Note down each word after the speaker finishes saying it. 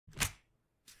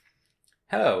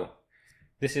Hello,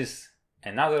 this is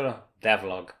another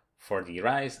devlog for the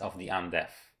Rise of the Undeaf.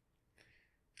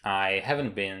 I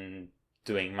haven't been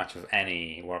doing much of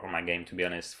any work on my game, to be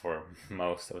honest, for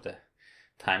most of the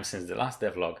time since the last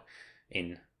devlog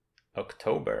in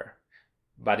October.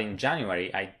 But in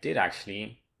January I did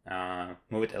actually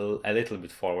move it a little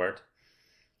bit forward.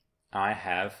 I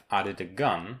have added a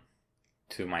gun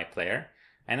to my player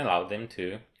and allowed them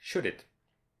to shoot it.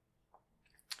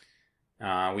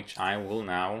 Which I will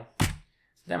now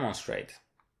demonstrate.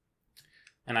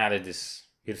 And I added this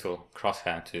beautiful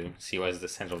crosshair to see where's the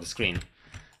center of the screen,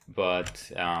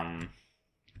 but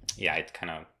yeah, it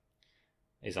kind of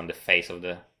is on the face of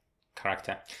the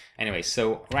character. Anyway,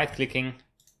 so right-clicking,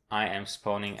 I am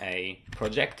spawning a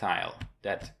projectile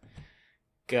that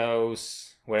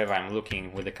goes wherever I'm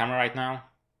looking with the camera right now,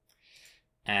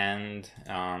 and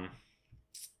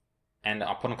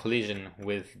upon collision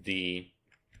with the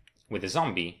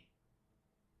zombie,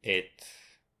 it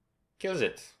kills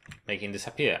it, making it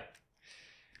disappear.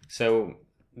 So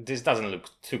this doesn't look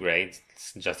too great,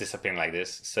 it's just disappearing like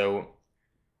this. So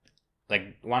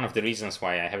like one of the reasons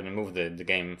why I haven't moved the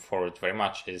game forward very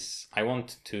much is I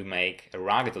want to make a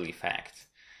ragdoll effect,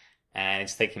 and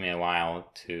it's taking me a while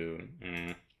to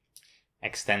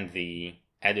extend the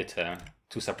editor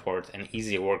to support an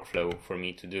easier workflow for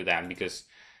me to do that, because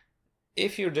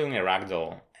if you're doing a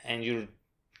ragdoll and you're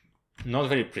not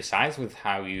very precise with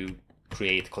how you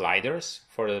create colliders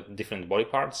for the different body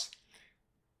parts,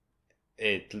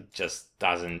 it just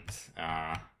doesn't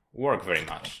work very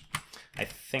much. I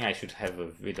think I should have a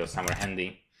video somewhere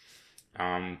handy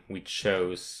which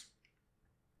shows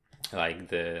like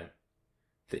the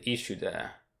issue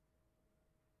there.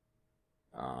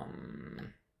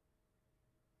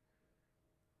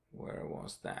 Where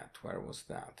was that?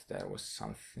 There was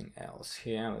something else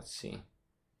here. Let's see.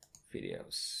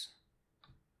 Videos.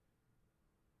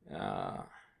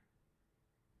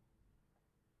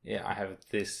 Yeah, I have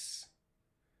this.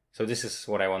 So this is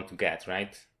what I want to get,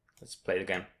 right? Let's play the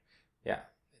game. Yeah,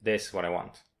 this is what I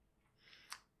want.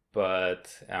 But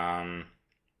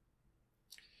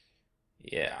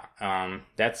yeah,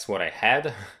 that's what I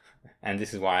had, and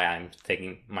this is why I'm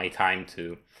taking my time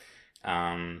to,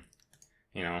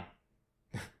 you know,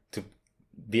 to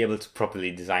be able to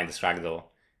properly design this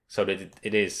ragdoll so that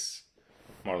it is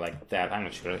more like that. I'm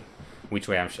not sure which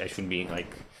way I should be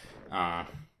like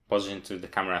positioned to the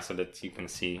camera so that you can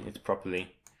see it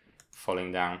properly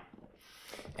falling down.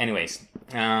 Anyways,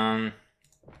 right,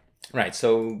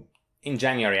 so in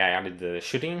January I added the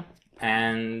shooting,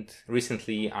 and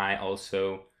recently I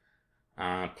also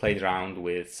played around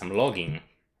with some logging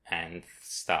and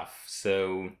stuff.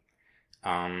 So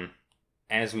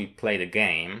as we play the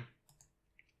game,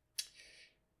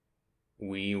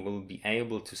 we will be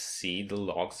able to see the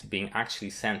logs being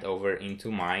actually sent over into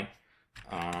my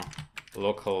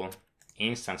local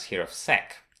instance here of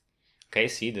sec. Okay,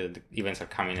 see the events are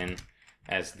coming in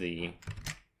as the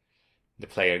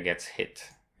player gets hit,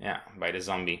 yeah, by the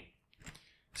zombie.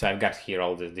 So I've got here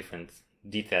all the different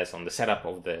details on the setup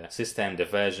of the system, the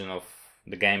version of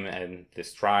the game, and the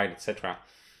stride, etc.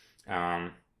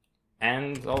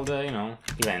 And all the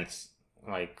events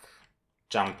like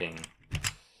jumping,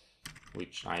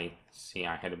 which I see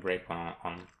I had a break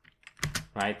on,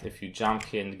 right? If you jump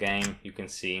here in the game, you can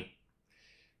see,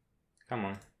 come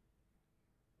on,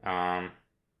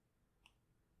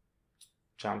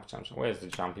 jump, where's the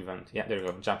jump event? Yeah, there we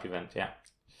go, jump event, yeah.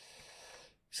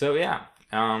 So yeah,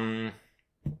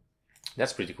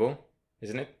 that's pretty cool,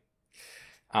 isn't it?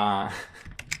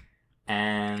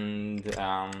 And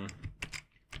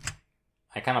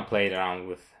I kind of played around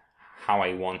with how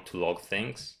I want to log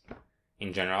things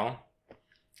in general.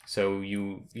 So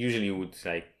you usually would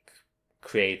like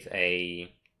create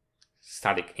a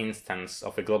static instance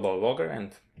of a global logger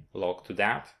and log to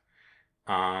that,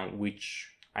 which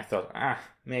I thought,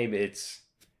 maybe it's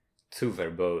too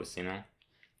verbose,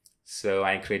 So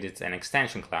I created an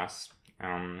extension class.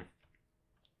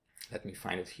 Let me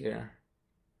find it here.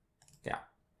 Yeah,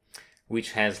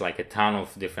 which has like a ton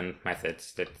of different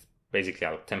methods that basically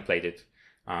are templated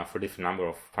for different number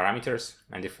of parameters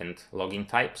and different logging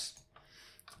types.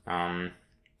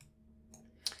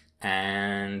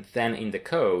 And then in the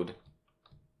code,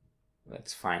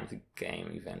 let's find the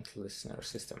game event listener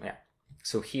system. Yeah.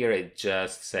 So here it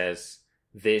just says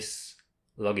this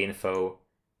log info,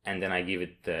 and then I give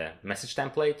it the message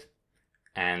template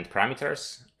and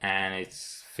parameters, and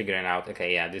it's figuring out,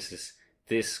 okay, yeah, this is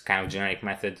this kind of generic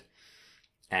method,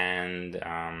 and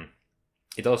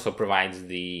it also provides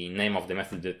the name of the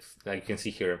method that, like you can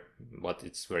see here, but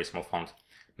it's very small font.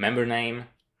 Member name,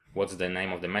 what's the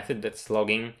name of the method that's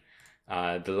logging,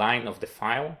 the line of the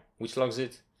file which logs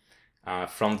it.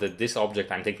 From this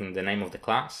object, I'm taking the name of the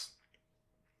class,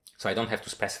 so I don't have to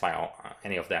specify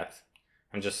any of that.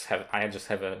 I just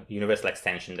have a universal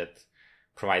extension that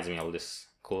provides me all this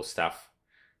cool stuff.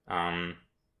 And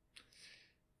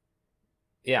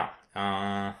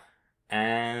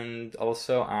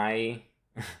also I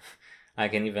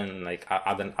can even like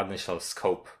add an initial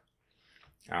scope.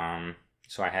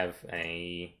 So I have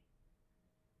a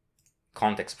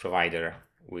context provider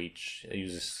which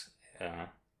uses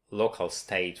local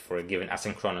state for a given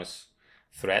asynchronous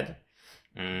thread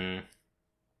or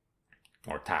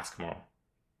task more.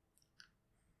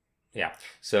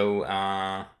 So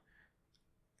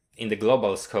in the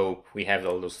global scope we have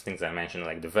all those things I mentioned,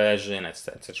 like the version,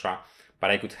 etc.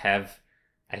 But I could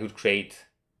create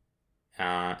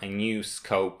a new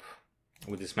scope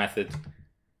with this method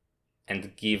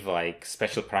and give like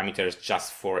special parameters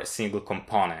just for a single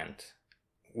component,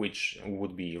 which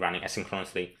would be running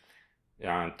asynchronously,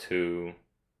 to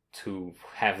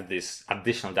have this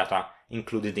additional data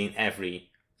included in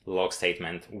every log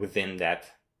statement within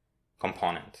that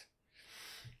component.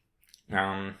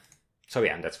 So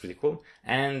yeah, that's pretty cool.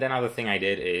 And another thing I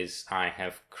did is I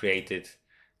have created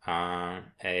a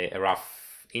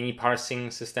rough ini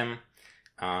parsing system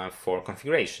for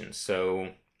configuration.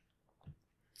 So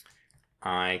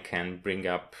I can bring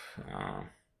up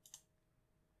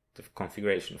the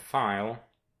configuration file.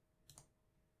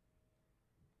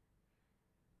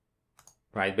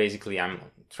 Right, basically I'm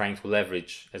trying to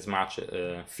leverage as much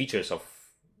features of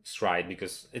Stride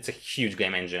because it's a huge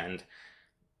game engine and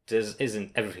there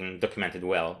isn't everything documented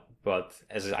well, but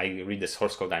as I read the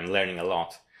source code I'm learning a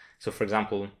lot. So for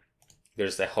example,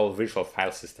 there's a whole virtual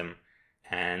file system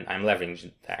and I'm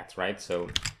leveraging that, right? So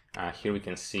here we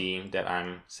can see that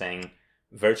I'm saying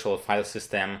virtual file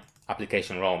system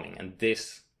application roaming, and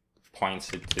this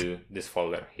points it to this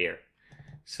folder here.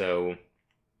 So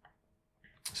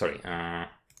sorry,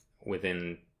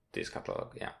 within this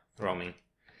catalog, yeah, roaming.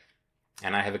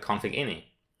 And I have a config ini,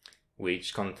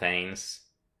 which contains,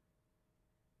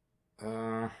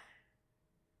 right.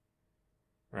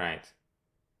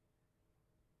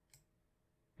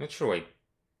 Not sure, wait.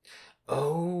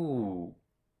 Oh,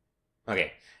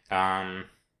 okay.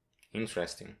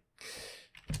 Interesting.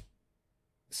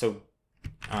 So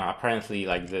apparently,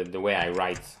 like the way I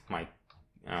write my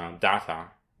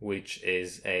data, which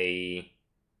is a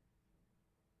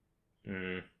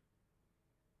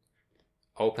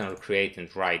open or create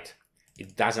and write,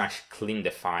 it doesn't actually clean the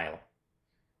file.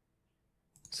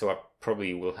 So I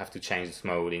probably will have to change this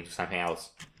mode into something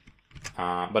else.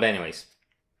 But anyways,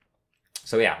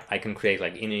 so yeah, I can create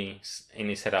like any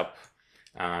setup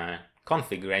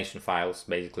configuration files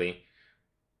basically,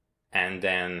 and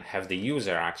then have the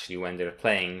user actually, when they're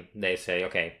playing, they say,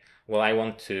 okay, well, I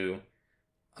want to.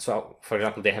 So for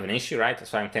example, they have an issue, right?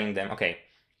 So I'm telling them, okay,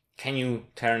 can you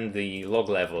turn the log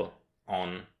level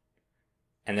on?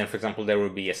 And then, for example, there will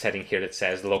be a setting here that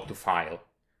says log to file,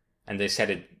 and they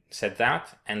set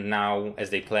that, and now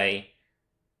as they play,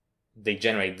 they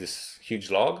generate this huge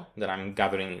log that I'm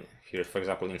gathering here, for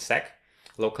example, in sec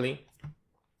locally.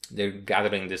 They're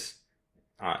gathering this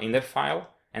in their file,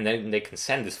 and then they can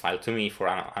send this file to me for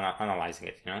analyzing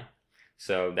it, you know?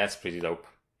 So that's pretty dope.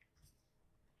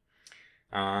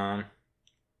 An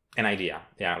idea,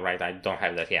 yeah, right, I don't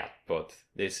have that yet, but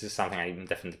this is something I'm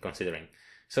definitely considering.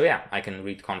 So yeah, I can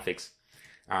read configs.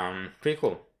 Pretty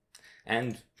cool.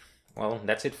 And well,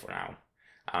 that's it for now.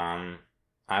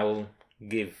 I will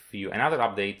give you another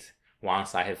update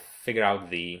once I have figured out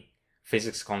the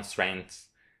physics constraints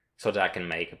so that I can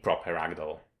make a proper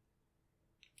ragdoll.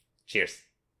 Cheers.